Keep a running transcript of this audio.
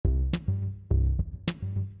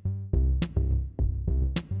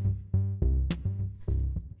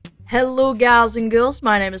Hello, gals and ghouls.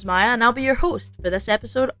 My name is Maya, and I'll be your host for this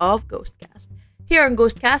episode of Ghostcast. Here on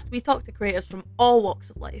Ghostcast, we talk to creatives from all walks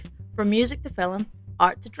of life, from music to film,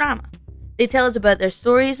 art to drama. They tell us about their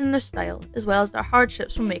stories and their style, as well as their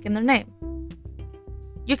hardships from making their name.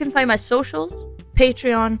 You can find my socials,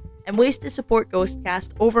 Patreon, and ways to support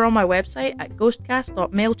Ghostcast over on my website at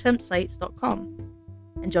ghostcast.mailchimpsites.com.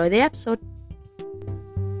 Enjoy the episode.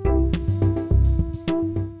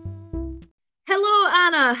 Hello,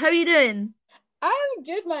 Anna. How are you doing? I'm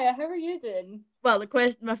good, Maya. How are you doing? Well,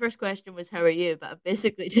 my first question was, how are you? But I've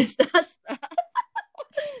basically just asked that.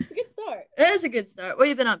 It's a good start. It is a good start. What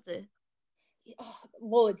have you been up to? Oh,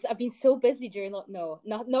 loads. I've been so busy during not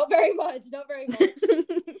very much. Not very much.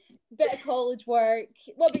 Bit of college work.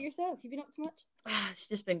 What about yourself? You been up to much? It's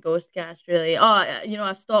just been Ghostcast, really.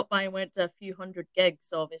 I stopped by and went to a few hundred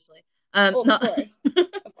gigs, obviously. Of course.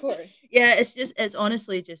 Of course. Yeah, it's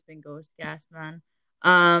honestly just been Ghostcast, man.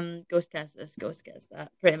 Ghostcast this, Ghostcast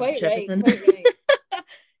that, pretty much everything. Quite right.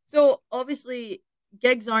 So obviously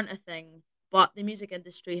gigs aren't a thing, but the music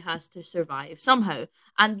industry has to survive somehow.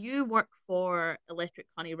 And you work for Electric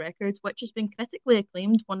Honey Records, which has been critically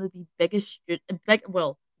acclaimed, one of the biggest the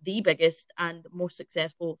biggest and most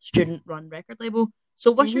successful student-run record label.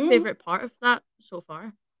 So what's your favorite part of that so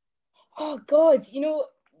far? Oh God,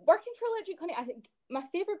 working for Electric Honey, I think my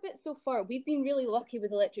favorite bit so far, we've been really lucky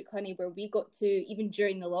with Electric Honey, where we got to, even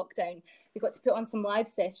during the lockdown, we got to put on some live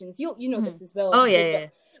sessions. You know this as well. Oh yeah.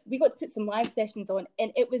 We got to put some live sessions on,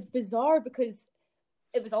 and it was bizarre because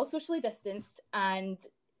it was all socially distanced, and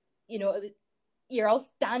you're all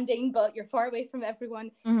standing, but you're far away from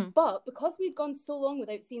everyone. Mm-hmm. But because we'd gone so long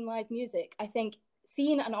without seeing live music, I think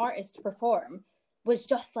seeing an artist perform was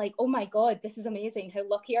just like, oh my God, this is amazing. How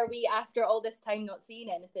lucky are we after all this time not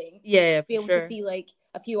seeing anything? Yeah, be able to see like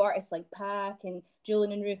a few artists like Pac and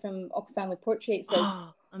Julian and Rue from Awkward Family Portraits.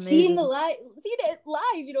 Like, seeing it live,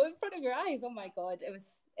 in front of your eyes. Oh my God, it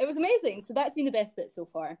was amazing. So that's been the best bit so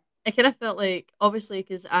far. It kind of felt like, obviously,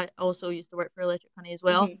 because I also used to work for Electric Honey as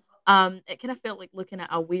well. Mm-hmm. It kind of felt like looking at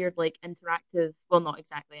a weird, like, interactive, well, not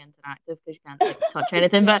exactly interactive because you can't like, touch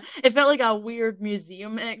anything, but it felt like a weird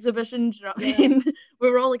museum exhibition. Do you know what I mean?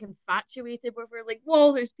 We were all like infatuated, where we're like,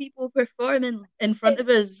 whoa, there's people performing in front of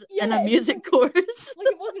us in a music course. Like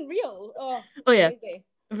it wasn't real. Oh yeah. Crazy.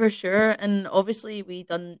 For sure. And obviously we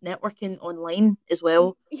done networking online as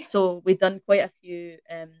well. Yeah. So we've done quite a few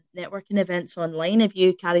networking events online. Have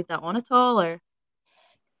you carried that on at all, or?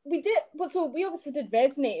 We did, but so we obviously did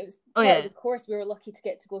Resonate. It was part of the course. We were lucky to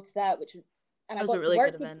get to go to that, which was, and that I got a really to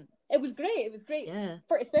work good event. It was great. It was great. Yeah.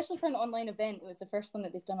 Especially for an online event. It was the first one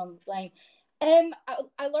that they've done online.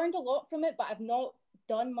 I learned a lot from it, but I've not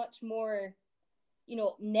done much more,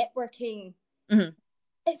 networking. Mm-hmm.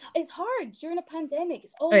 It's hard during a pandemic.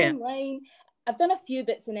 It's all online. I've done a few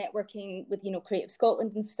bits of networking with, Creative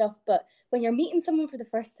Scotland and stuff, but when you're meeting someone for the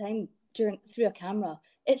first time through a camera,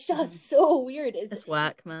 it's just so weird. It's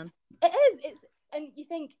whack, man. It is. And you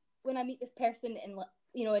think, when I meet this person in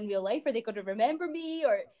real life, are they going to remember me?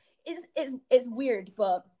 Or it's weird,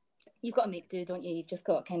 but you've got to make do, don't you? You've just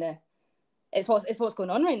got to kind of, it's what's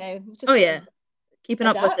going on right now. Keeping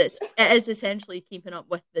up with it. It is essentially keeping up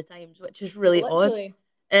with the times, which is really Literally.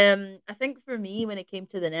 odd. I think for me, when it came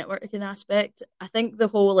to the networking aspect, I think the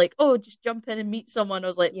whole just jump in and meet someone, I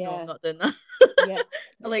was like, no, I'm not doing that. Yeah.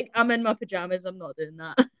 I'm in my pajamas, I'm not doing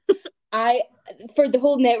that. For the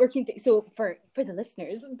whole networking thing, so for the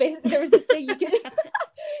listeners, basically there was this thing you could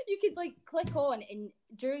you could like click on, and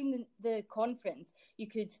during the conference you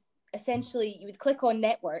would click on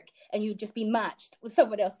network and you'd just be matched with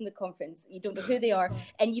someone else in the conference. You don't know who they are,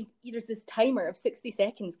 and there's this timer of 60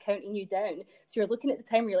 seconds counting you down. So you're looking at the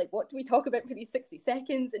timer, you're like, what do we talk about for these 60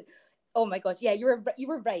 seconds? And oh my God, yeah, you were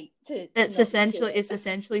right to. It's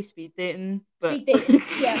essentially speed dating. But... Speed dating,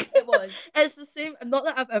 yeah, it was. It's the same. Not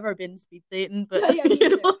that I've ever been speed dating, but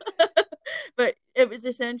but it was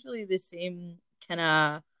essentially the same kind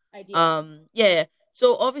of idea. Yeah.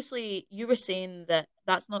 So obviously you were saying that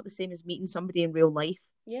that's not the same as meeting somebody in real life.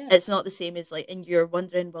 Yeah. It's not the same as and you're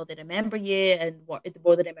wondering, will they remember you, and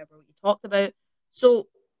will they remember what you talked about? So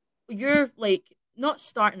you're not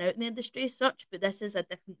starting out in the industry as such, but this is a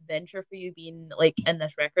different venture for you, being in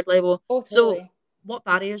this record label. Oh, totally. So what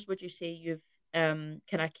barriers would you say you've kind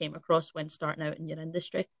of came across when starting out in your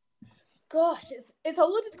industry? Gosh, it's a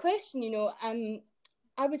loaded question,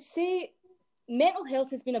 I would say mental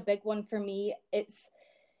health has been a big one for me. It's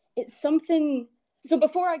something. So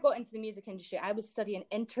before I got into the music industry, I was studying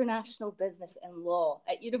international business and law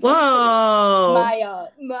at university. Whoa, Maya!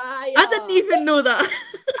 I didn't even know that.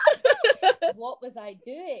 What was I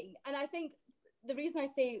doing? And I think the reason I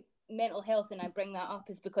say mental health and I bring that up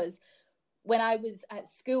is because when I was at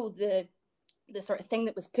school, the sort of thing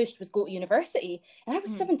that was pushed was go to university. And I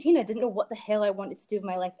was 17. I didn't know what the hell I wanted to do with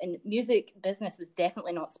my life. And music business was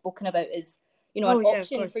definitely not spoken about as, an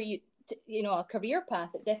option for you, to, a career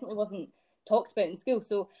path. It definitely wasn't talked about in school.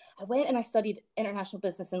 So I went and I studied international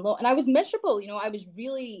business and law. And I was miserable. I was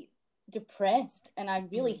really depressed and I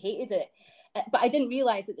really hated it. But I didn't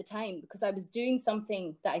realize at the time because I was doing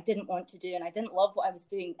something that I didn't want to do and I didn't love what I was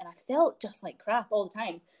doing. And I felt just like crap all the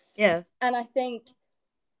time. Yeah. And I think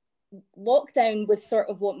lockdown was sort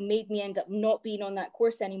of what made me end up not being on that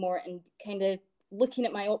course anymore and kind of looking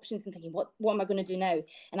at my options and thinking, what am I going to do now?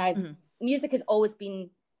 And music has always been,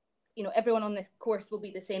 everyone on this course will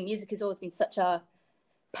be the same. Music has always been such a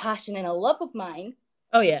passion and a love of mine.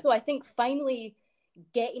 Oh, yeah. So I think finally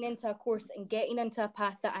getting into a course and getting into a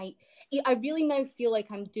path that I really now feel like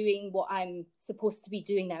I'm doing what I'm supposed to be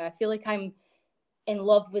doing now. I feel like I'm in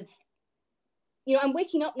love with, I'm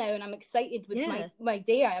waking up now and I'm excited with my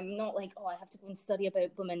day. I'm not like, I have to go and study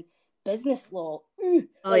about blooming business law.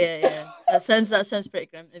 Yeah. That sounds pretty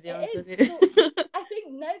grim, to be honest with you. So I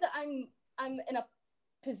think now that I'm in a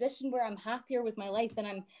position where I'm happier with my life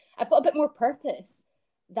and I've got a bit more purpose.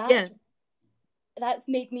 That's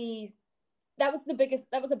made me. That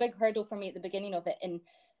was a big hurdle for me at the beginning of it, and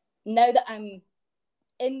now that I'm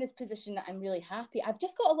in this position that I'm really happy, I've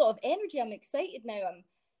just got a lot of energy. I'm excited now.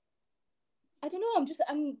 I don't know.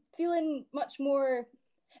 I'm feeling much more.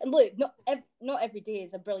 And look, not every day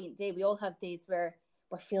is a brilliant day. We all have days where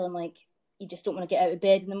we're feeling like you just don't want to get out of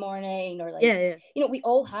bed in the morning, or like we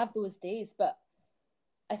all have those days. But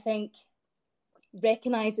I think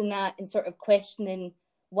recognizing that and sort of questioning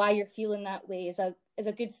why you're feeling that way is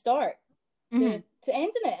a good start to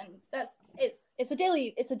ending it. And it's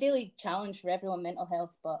a daily challenge for everyone, mental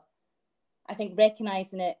health. But I think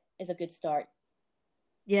recognizing it is a good start.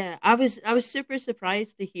 Yeah, I was super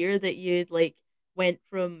surprised to hear that you'd went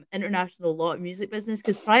from international law to music business,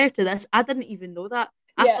 because prior to this, I didn't even know that.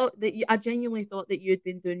 I genuinely thought that you'd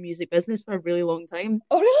been doing music business for a really long time.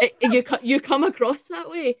 Oh, really? You come across that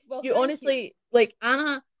way. Well, You honestly,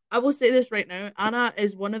 Anna, I will say this right now. Anna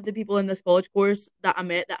is one of the people in this college course that I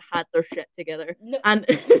met that had their shit together. No. And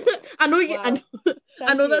I know you. Wow.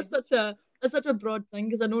 I know that's such a broad thing,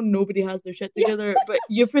 because I know nobody has their shit together, but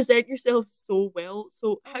you present yourself so well.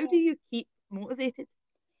 So how do you keep motivated?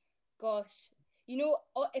 Gosh,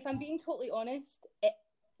 if I'm being totally honest,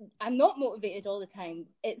 I'm not motivated all the time.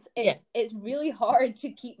 It's really hard to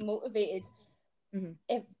keep motivated.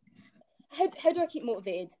 How do I keep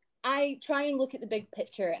motivated? I try and look at the big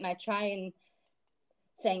picture and I try and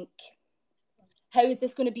think, how is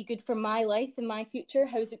this going to be good for my life and my future?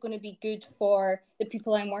 How is it going to be good for the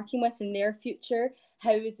people I'm working with in their future?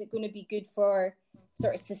 How is it going to be good for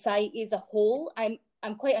sort of society as a whole? I'm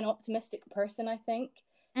quite an optimistic person, I think.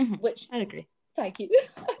 Which I agree. Thank you.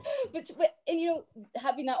 And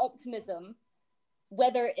having that optimism,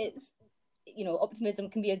 whether it's optimism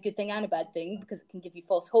can be a good thing and a bad thing because it can give you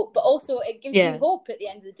false hope, but also it gives you hope at the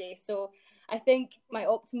end of the day. So I think my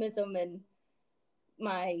optimism and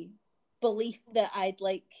my belief that I'd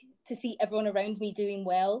like to see everyone around me doing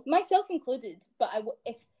well, myself included, but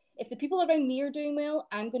if the people around me are doing well,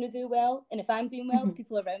 I'm going to do well, and if I'm doing well, the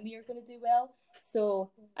people around me are going to do well.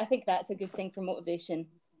 So I think that's a good thing for motivation.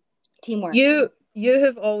 Teamwork. You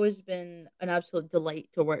have always been an absolute delight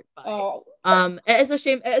to work by. Oh. It is a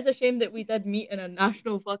shame that we did meet in a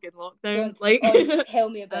national fucking lockdown. Tell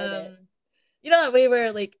me about it. That way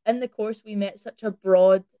where in the course we met such a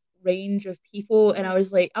broad range of people, and I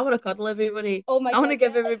was like, I want to cuddle everybody. Oh my God, I want to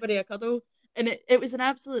give everybody a cuddle, and it was an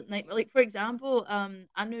absolute nightmare. For example,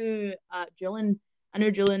 I knew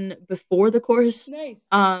Julian before the course. Nice.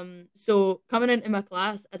 So coming into my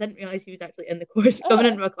class, I didn't realize he was actually in the course. Coming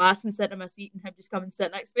into my class and sitting in my seat and him just come and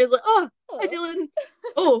sit next to me, I was like, oh, hello. Hi Julian.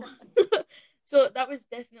 Oh. So that was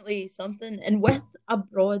definitely something. And with a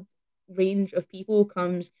broad range of people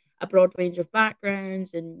comes a broad range of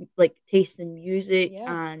backgrounds and taste in music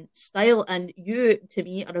and style. And you, to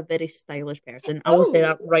me, are a very stylish person. I will say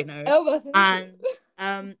that right now. Oh,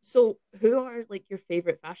 and so who are your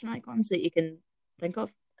favorite fashion icons that you can think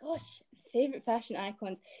of? Gosh, favorite fashion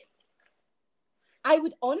icons. I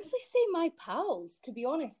would honestly say my pals, to be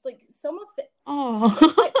honest. Some of the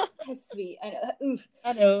how sweet.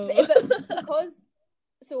 I know. But because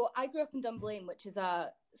I grew up in Dunblane, which is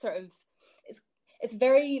a sort of it's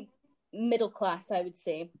very middle class, I would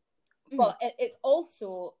say. But it's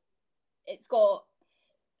got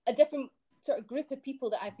a different sort of group of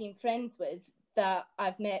people that I've been friends with that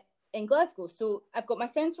I've met in Glasgow. So I've got my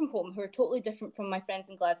friends from home who are totally different from my friends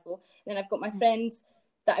in Glasgow. And then I've got my friends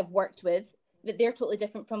that I've worked with that they're totally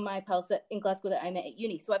different from my pals that in Glasgow that I met at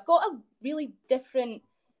uni. So I've got a really different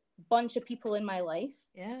bunch of people in my life.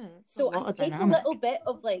 Yeah. So I take a little bit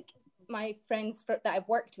of like my friends that I've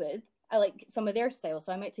worked with. I like some of their style,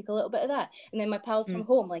 so I might take a little bit of that. And then my pals from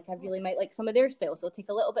home, like I really might like some of their style, so I'll take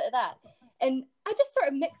a little bit of that. And I just sort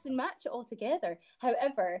of mix and match it all together.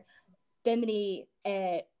 However, Bimini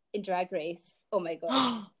in Drag Race, oh my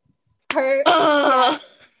god, her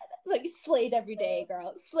like slayed every day,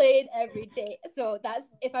 girl, slayed every day. So that's,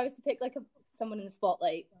 if I was to pick like someone in the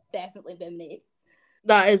spotlight, definitely Bimini.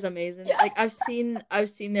 That is amazing. Yeah. Like I've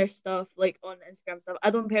seen their stuff like on Instagram and stuff. I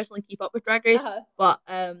don't personally keep up with Drag Race, but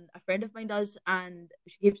a friend of mine does, and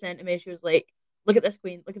she keeps saying to me, she was like, look at this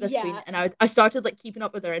queen, look at this queen. And I started like keeping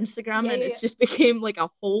up with her Instagram, and it's just became like a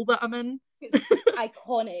hole that I'm in. It's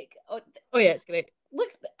iconic. Oh yeah, it's great.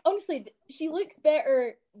 Looks, honestly, she looks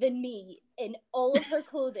better than me in all of her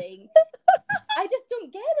clothing. I just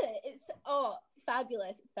don't get it. It's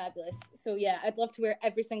fabulous. So yeah, I'd love to wear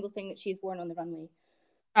every single thing that she's worn on the runway.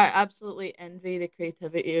 I absolutely envy the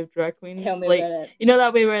creativity of drag queens. Tell me like, about it. You know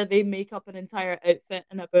that way where they make up an entire outfit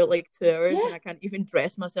in about like 2 hours, and I can't even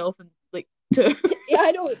dress myself in like 2 hours. Yeah,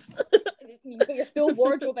 I know. You've got your full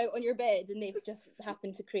wardrobe out on your bed, and they've just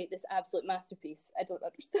happened to create this absolute masterpiece. I don't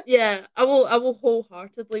understand. Yeah, I will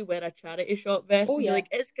wholeheartedly wear a charity shop vest and be like,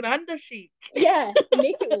 it's Granda chic. Yeah,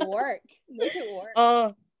 make it work.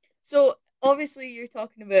 So obviously you're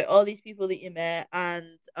talking about all these people that you met,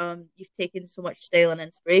 and you've taken so much style and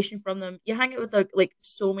inspiration from them. You hang out with like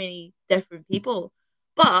so many different people,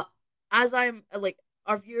 but as I'm like,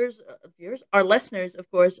 our listeners, of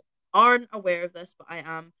course, aren't aware of this, but I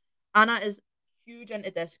am. Anna is huge into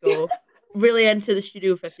disco, really into the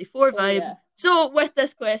Studio 54 vibe. Yeah. So with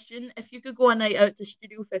this question, if you could go a night out to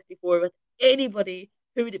Studio 54 with anybody,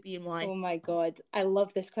 who would it be and why? Oh my god, I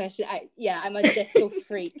love this question. I'm a disco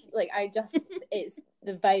freak. Like it's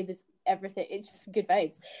the vibe is everything. It's just good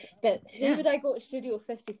vibes. But who would I go to Studio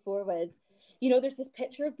 54 with? You know, there's this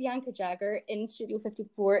picture of Bianca Jagger in Studio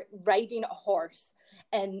 54 riding a horse.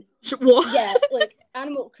 And what? Yeah, like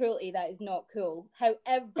animal cruelty, that is not cool.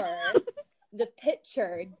 However, the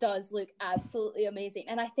picture does look absolutely amazing.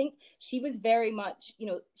 And I think she was very much, you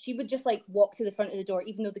know, she would just like walk to the front of the door,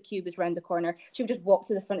 even though the queue was around the corner. She would just walk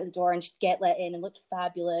to the front of the door and she'd get let in and looked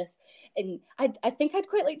fabulous. And I think I'd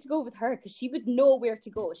quite like to go with her because she would know where to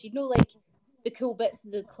go. She'd know like the cool bits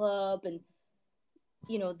of the club and,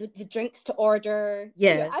 you know, the drinks to order.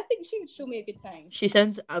 Yeah. I think she would show me a good time. She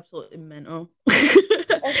sounds absolutely mental.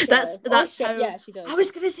 That's how. Yeah, she does. I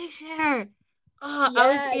was gonna say Cher.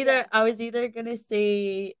 I was either gonna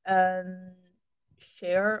say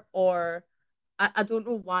Cher or I don't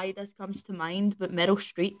know why this comes to mind, but Meryl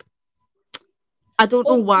Streep. I don't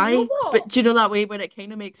know why, you know, but do you know that way when it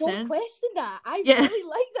kind of makes sense? Don't question that. I really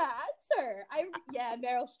like that answer.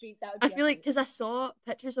 Meryl Streep. That would be. I feel like because I saw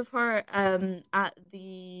pictures of her at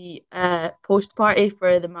the post party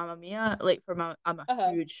for the Mamma Mia. Like I'm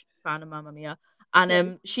a huge fan of Mamma Mia,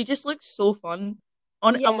 and she just looks so fun.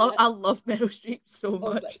 I love Meryl Streep so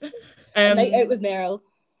much. Night out with Meryl.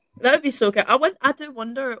 That would be so good. I do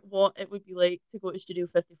wonder what it would be like to go to Studio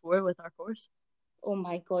 54 with our course. Oh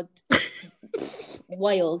my god.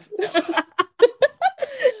 Wild.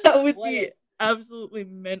 That would be absolutely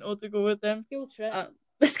mental to go with them. School trip.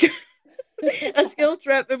 A skill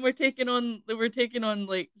trip, and we're taking on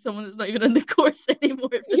like someone that's not even in the course anymore.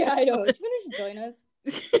 Yeah, I know. Do you want to join us?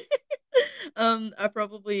 I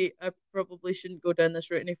probably shouldn't go down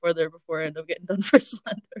this route any further before I end up getting done for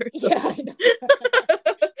slander. So. Yeah, I know.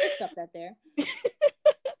 Stop that there.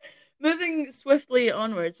 Moving swiftly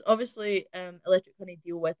onwards, obviously, Electric Honey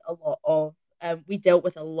we dealt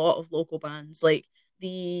with a lot of local bands. Like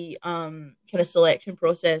the kind of selection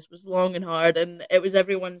process was long and hard, and it was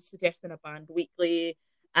everyone suggesting a band weekly,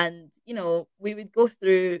 and you know we would go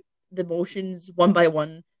through the motions one by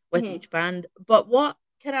one with each band. But what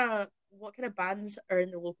kind of bands are in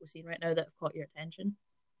the local scene right now that have caught your attention?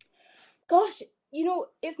 Gosh, you know,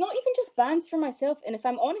 it's not even just bands for myself. And if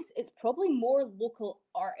I'm honest, it's probably more local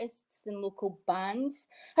artists than local bands.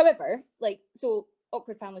 However,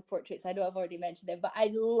 Awkward Family Portraits, I know I've already mentioned them, but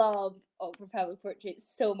I love Awkward Family Portraits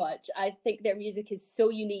so much. I think their music is so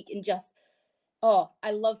unique and just,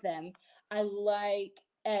 I love them. I like,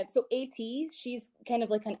 A.T., she's kind of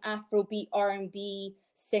like an Afrobeat R&B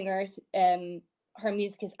singer. Her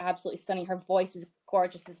music is absolutely stunning. Her voice is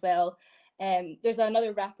gorgeous as well. There's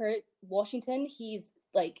another rapper, Washington. He's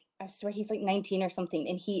like, I swear he's like 19 or something,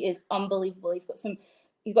 and he is unbelievable. He's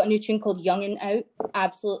got a new tune called Youngin' out.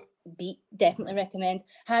 Absolute beat, definitely recommend.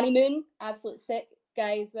 Honeymoon, absolute sick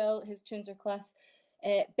guy as well. His tunes are class.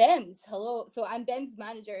 Bems, hello. So I'm Bems'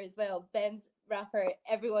 manager as well. Bems rapper.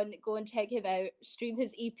 Everyone go and check him out. Stream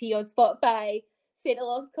his EP on Spotify. Santa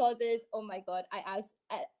Lost Causes. Oh my god,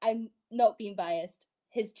 I'm not being biased.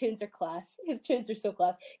 His tunes are class. His tunes are so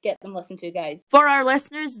class. Get them listened to, guys. For our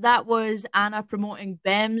listeners, that was Anna promoting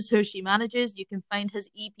Bems, who she manages. You can find his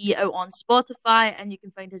EP out on Spotify, and you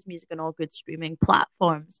can find his music on all good streaming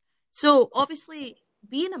platforms. So obviously,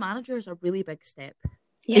 being a manager is a really big step,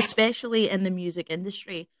 especially in the music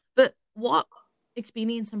industry. But what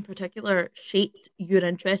experience in particular shaped your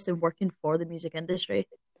interest in working for the music industry?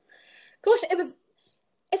 Gosh,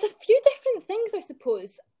 it's a few different things, I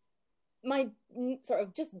suppose. My sort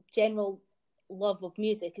of just general love of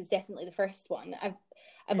music is definitely the first one.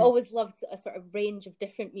 I've always loved a sort of range of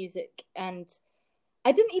different music, and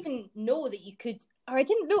I didn't even know that you could, or I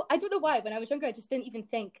don't know why, when I was younger I just didn't even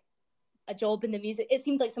think a job in the music, it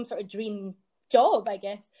seemed like some sort of dream job, I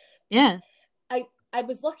guess. Yeah. I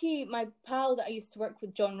was lucky. My pal that I used to work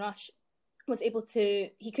with, John Rush, was able to,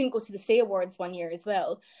 he couldn't go to the Say Awards one year as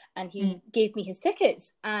well, and he gave me his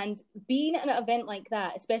tickets. And being at an event like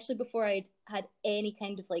that, especially before I'd had any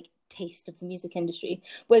kind of like taste of the music industry,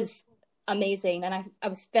 was amazing. And I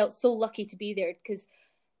was felt so lucky to be there, because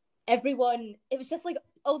everyone, it was just like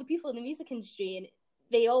all the people in the music industry, and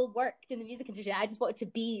they all worked in the music industry. I just wanted to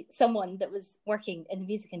be someone that was working in the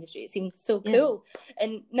music industry. It seemed so cool.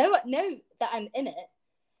 And now that I'm in it,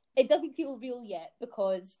 it doesn't feel real yet,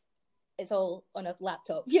 because it's all on a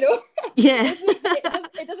laptop, you know? Yeah.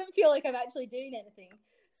 it doesn't feel like I'm actually doing anything.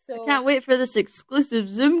 So I can't wait for this exclusive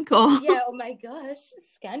Zoom call. Yeah, oh my gosh,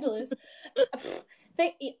 scandalous.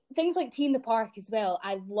 Things like Tea in the Park as well.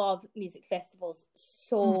 I love music festivals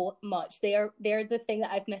so much. They're the thing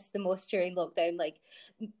that I've missed the most during lockdown. Like,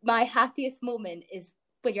 my happiest moment is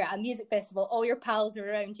when you're at a music festival, all your pals are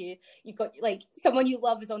around you, you've got like someone you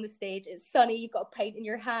love is on the stage, it's sunny, you've got a pint in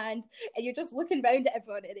your hand, and you're just looking around at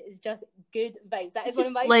everyone, and it is just good vibes. That is one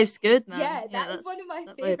of my life's good, man. Yeah, that is one of my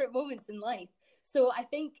favorite moments in life. So I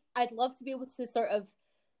think I'd love to be able to sort of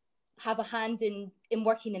have a hand in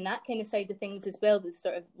working in that kind of side of things as well, the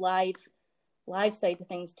sort of live side of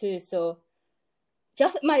things too. So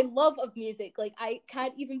just my love of music, like I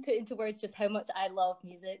can't even put into words just how much I love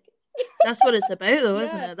music. That's what it's about, though,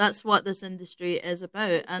 isn't it? That's what this industry is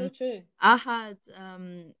about. That's so true. I had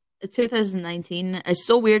 2019. It's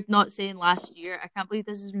so weird not saying last year. I can't believe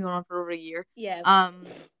this has been going on for over a year. Yeah.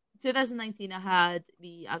 2019, I had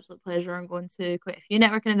the absolute pleasure of going to quite a few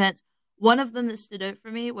networking events. One of them that stood out for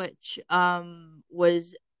me, which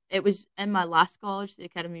was in my last college, the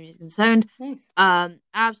Academy of Music and Sound. Nice.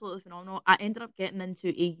 Absolutely phenomenal. I ended up getting into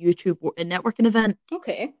a YouTube networking event.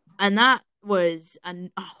 Okay. And that was a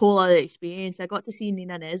whole other experience. I got to see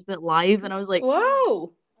Nina Nesbitt live, and I was like, wow,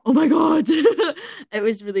 oh my god. It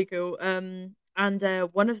was really cool. And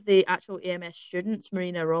one of the actual AMS students,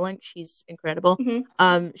 Marina Rolling, she's incredible.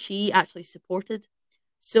 She actually supported.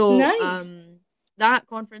 So nice. That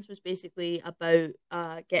conference was basically about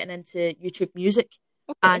getting into YouTube music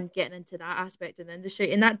and getting into that aspect of the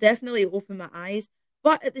industry, and that definitely opened my eyes.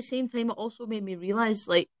 But at the same time, it also made me realize,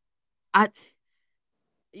 like,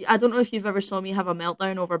 I don't know if you've ever saw me have a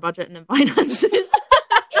meltdown over budgeting and finances.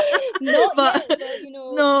 Not yet, but, you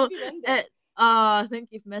know, no, I think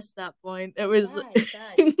you've missed that point. It was I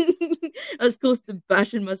was close to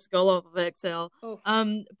bashing my skull off of Excel. Oh.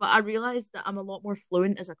 But I realized that I'm a lot more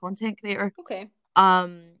fluent as a content creator. Okay.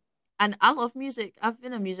 And I love music. I've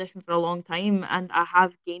been a musician for a long time, and I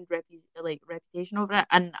have gained reputation over it.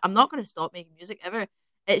 And I'm not going to stop making music ever.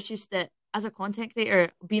 It's just that as a content creator,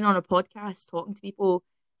 being on a podcast, talking to people,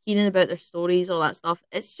 hearing about their stories, all that stuff,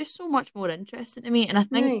 it's just so much more interesting to me. And I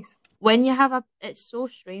think when you have it's so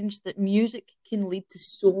strange that music can lead to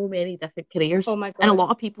so many different careers. Oh my god! And a lot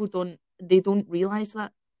of people don't realize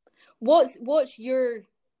that. What's your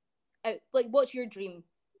what's your dream?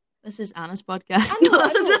 This is Anna's podcast. I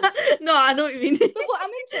know. No, I know what you mean. But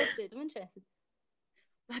I'm interested.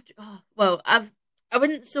 Well, I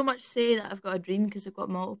wouldn't so much say that I've got a dream, because I've got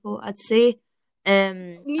multiple. I'd say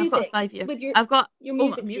music. I've got a 5 year. I've got your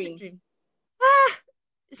music dream.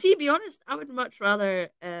 See, to be honest, I would much rather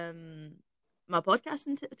my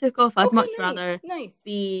podcasting took off. I'd much rather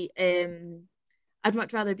be I'd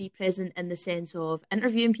much rather be present in the sense of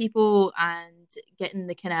interviewing people and getting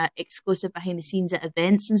the kind of exclusive behind the scenes at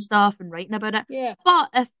events and stuff and writing about it. Yeah. But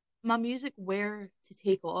if my music were to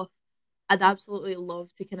take off, I'd absolutely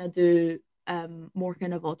love to kind of do more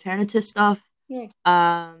kind of alternative stuff. Yeah.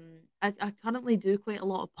 I currently do quite a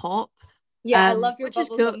lot of pop. Yeah, I love your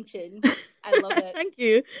bubblegum chin. I love it. Thank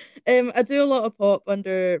you. I do a lot of pop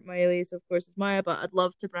under my alias, of course, is Maya, but I'd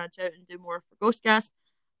love to branch out and do more for Ghostcast.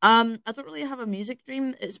 I don't really have a music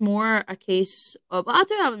dream. It's more a case of, well, I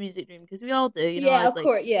do have a music dream because we all do, you know, Yeah, I'd of like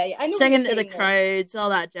course. Yeah, yeah. I know what you're singing to the saying though. crowds, all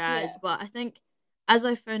that Yeah. jazz. But I think as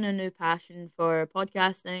I found a new passion for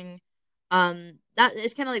podcasting, that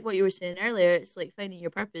it's kind of like what you were saying earlier. It's like finding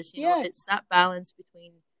your purpose. You know, Yeah. it's that balance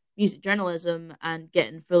between music journalism and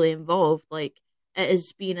getting fully involved. Like it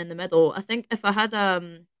is being in the middle. I think if I had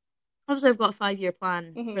obviously I've got a 5 year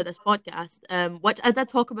plan Hmm. for this podcast, which I did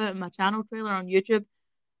talk about in my channel trailer on YouTube.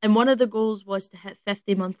 And one of the goals was to hit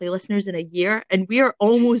 50 monthly listeners in a year, and we are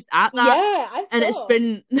almost at that. Yeah, I And it's saw.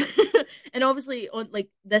 been, and obviously on like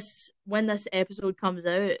this when this episode comes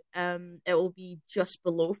out, it will be just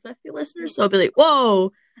below 50 listeners. So I'll be like,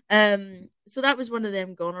 whoa. So that was one of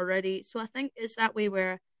them gone already. So I think it's that way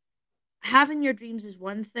where having your dreams is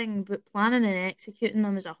one thing, but planning and executing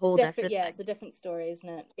them is a whole Different. different Yeah, thing it's a different story, isn't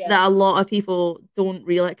it? Yeah. that a lot of people don't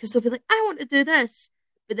realize because they'll be like, I want to do this,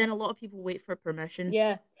 but then a lot of people wait for permission,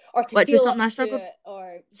 Yeah. Or to which was feel something up I to struggled. it,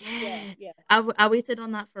 or Yeah, yeah. I waited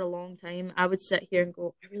on that for a long time. I would sit here and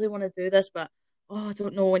go, I really want to do this, but oh, I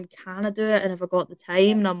don't know when can I do it, and if I got the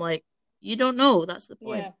time, and I'm like, you don't know. That's the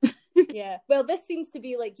point. Yeah. Yeah. Well, this seems to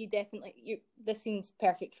be like this seems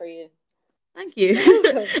perfect for you. Thank you.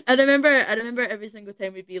 You're welcome. I remember every single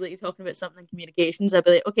time we'd be like talking about something in communications, I'd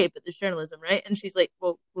be like, okay, but there's journalism, right? And she's like,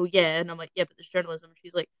 well, yeah, and I'm like, yeah, but there's journalism.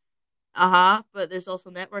 She's like, but there's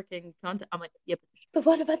also networking content. I'm like, yeah, But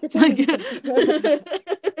what about the but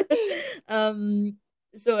journalism?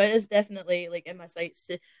 so it is definitely like in my sights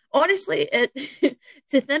to honestly it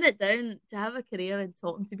to thin it down to have a career and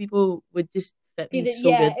talking to people would just fit me so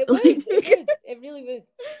Yeah, good. it would. Like, It would. It really would.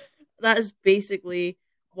 that is basically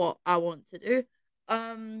what I want to do.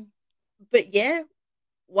 But yeah,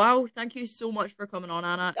 wow, thank you so much for coming on,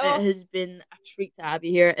 Anna. Oh, It has been a treat to have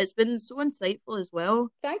you here. It's been so insightful as well.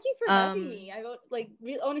 thank you for having me. I like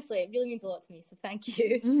honestly, it really means a lot to me. So thank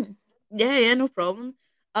you. Yeah, no problem.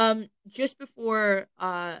 Just before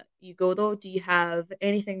you go though, do you have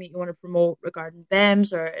anything that you want to promote regarding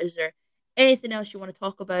BEMS, or is there anything else you want to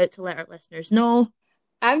talk about to let our listeners know?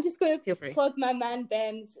 I'm just going Feel to free. plug my man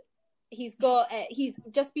Bems. He's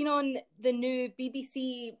just been on the new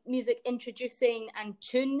BBC Music Introducing and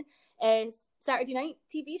Tune Saturday night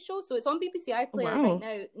TV show. So it's on BBC iPlayer Wow. right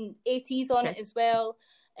now, and AT's on it as well.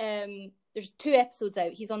 There's 2 episodes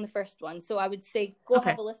out. He's on the first one, so I would say go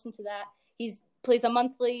have a listen to that. He plays a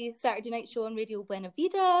monthly Saturday night show on Radio Buena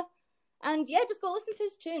Vida, and yeah, just go listen to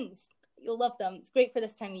his tunes. You'll love them. It's great for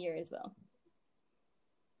this time of year as well.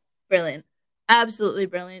 Brilliant. Absolutely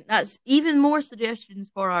brilliant. That's even more suggestions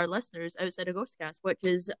for our listeners outside of Ghostcast, which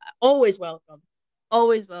is always welcome.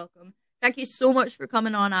 Always welcome. Thank you so much for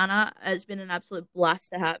coming on, Anna. It's been an absolute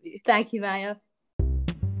blast to have you. Thank you, Maya.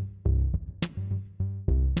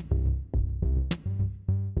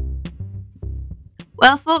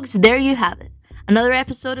 Well, folks, there you have it. Another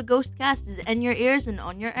episode of Ghostcast is in your ears and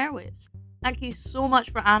on your airwaves. Thank you so much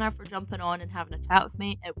for Anna for jumping on and having a chat with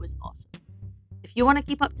me. It was awesome. If you want to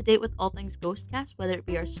keep up to date with all things Ghostcast, whether it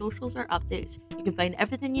be our socials or updates, you can find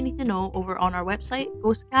everything you need to know over on our website,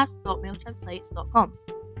 ghostcast.mailchimpsites.com.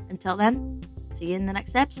 Until then, see you in the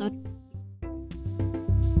next episode.